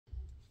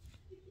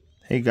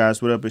Hey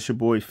guys, what up? It's your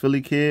boy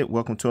Philly Kid.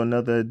 Welcome to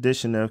another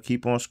edition of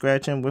Keep On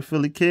Scratching with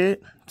Philly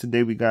Kid.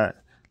 Today we got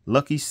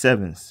Lucky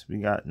 7s. We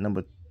got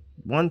number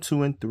 1,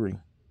 2, and 3.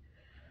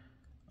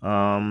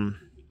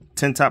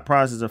 10 top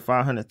prizes of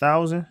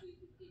 500,000.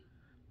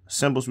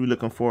 Symbols we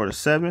looking for are the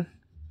 7,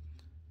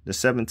 the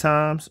 7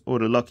 times, or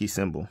the lucky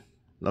symbol.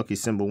 Lucky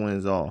symbol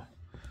wins all.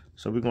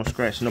 So we're gonna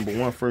scratch number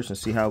 1 first and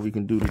see how we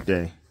can do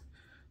today.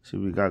 See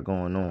what we got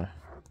going on.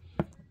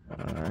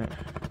 All right.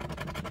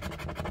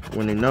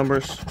 Winning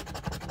numbers: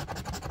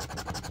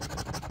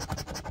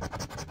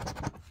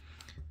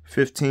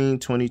 15,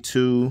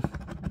 22,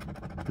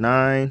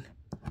 9,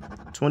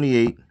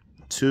 28,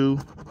 2,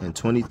 and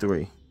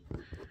 23.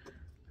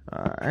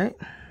 All right.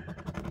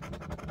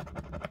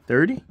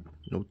 30?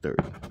 No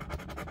 30.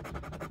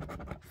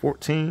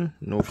 14?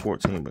 No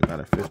 14, but got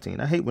a 15.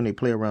 I hate when they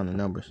play around the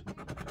numbers.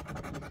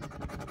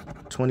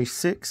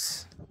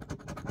 26.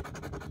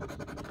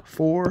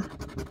 4.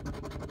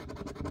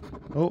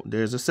 Oh,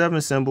 there's a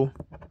 7 symbol.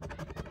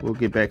 We'll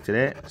get back to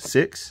that.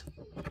 6.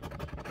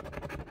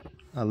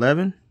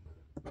 11.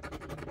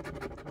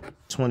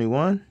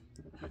 21.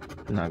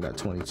 And I got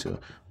 22.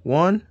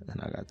 1.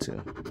 And I got 2.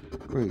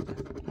 Great.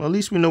 Well, at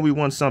least we know we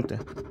won something.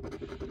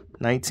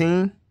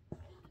 19.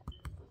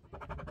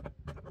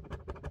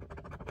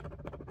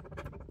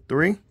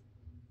 3.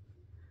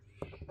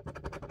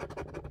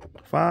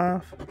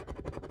 5.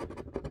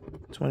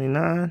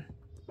 29.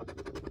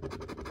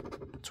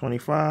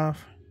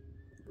 25.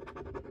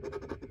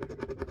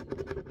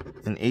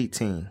 And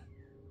 18.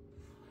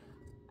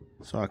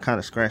 So I kind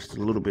of scratched a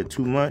little bit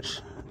too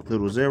much.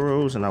 Little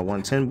zeros, and I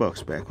won 10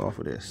 bucks back off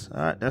of this.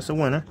 All right, that's a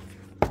winner.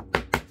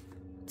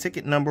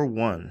 Ticket number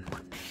 1.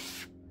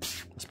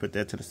 Let's put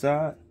that to the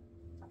side.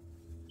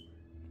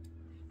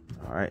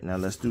 All right, now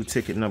let's do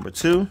ticket number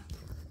 2.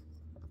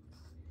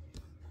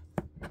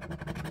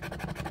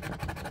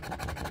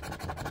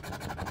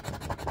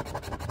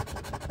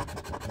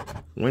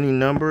 Winning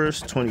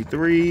numbers: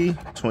 23,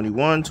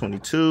 21,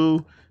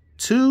 22,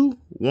 2,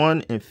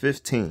 1, and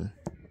 15.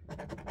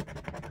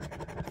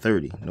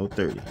 30, no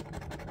 30.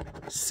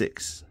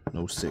 6,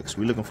 no 6.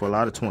 We're looking for a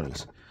lot of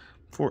 20s.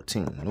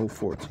 14, no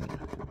 14.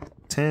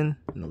 10,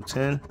 no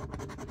 10.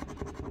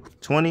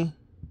 20,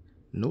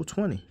 no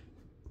 20.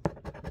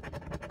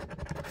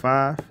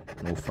 5,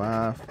 no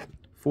 5.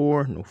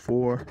 4, no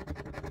 4.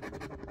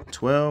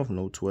 12,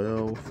 no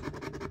 12.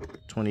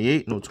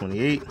 28, no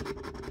 28.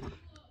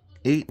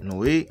 8,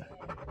 no 8.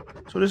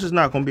 So this is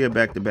not going to be a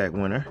back-to-back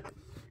winner.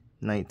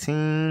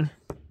 19,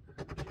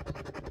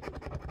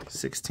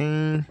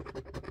 16,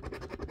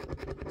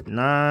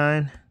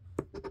 9,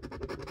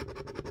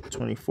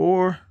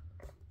 24,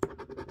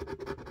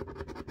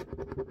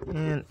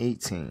 and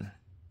 18.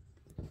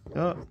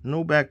 Oh,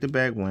 no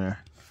back-to-back winner.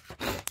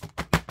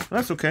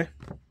 That's okay.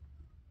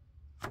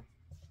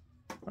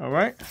 All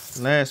right.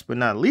 Last but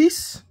not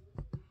least,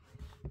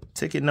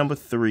 ticket number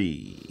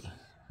 3.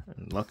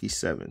 Lucky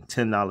 7.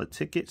 $10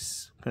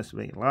 tickets.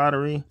 Pennsylvania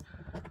Lottery.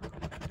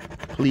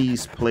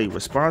 Please play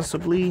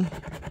responsibly.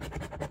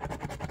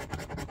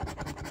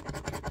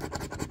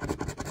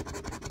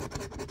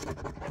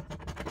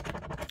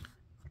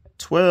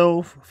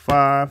 $12,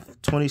 $5,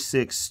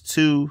 $26,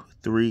 $2,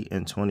 $3,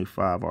 and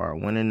 $25 are our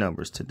winning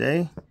numbers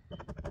today.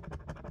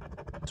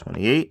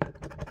 28,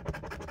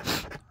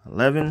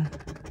 11,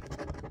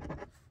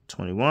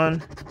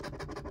 21,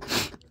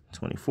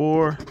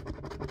 24,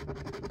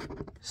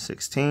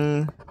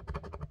 16,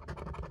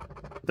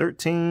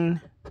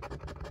 13,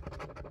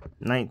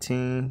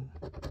 19,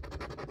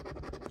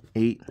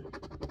 8,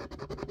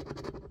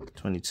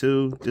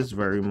 22. This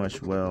very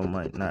much well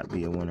might not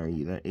be a winner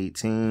either.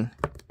 18,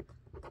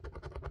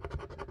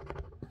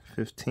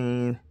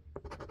 15,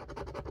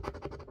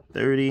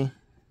 30,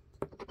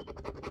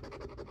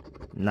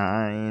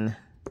 9,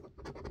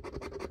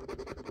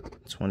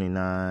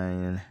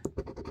 29,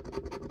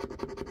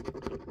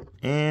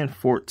 and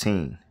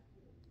 14.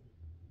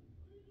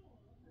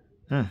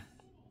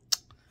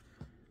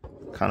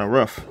 Kind of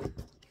rough.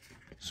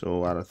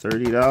 So out of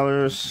 $30,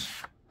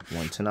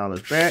 won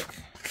 $10 back.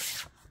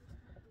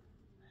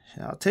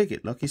 I'll take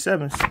it. Lucky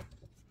 7s.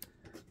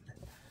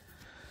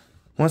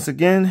 Once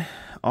again,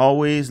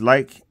 always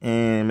like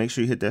and make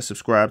sure you hit that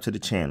subscribe to the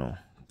channel.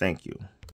 Thank you.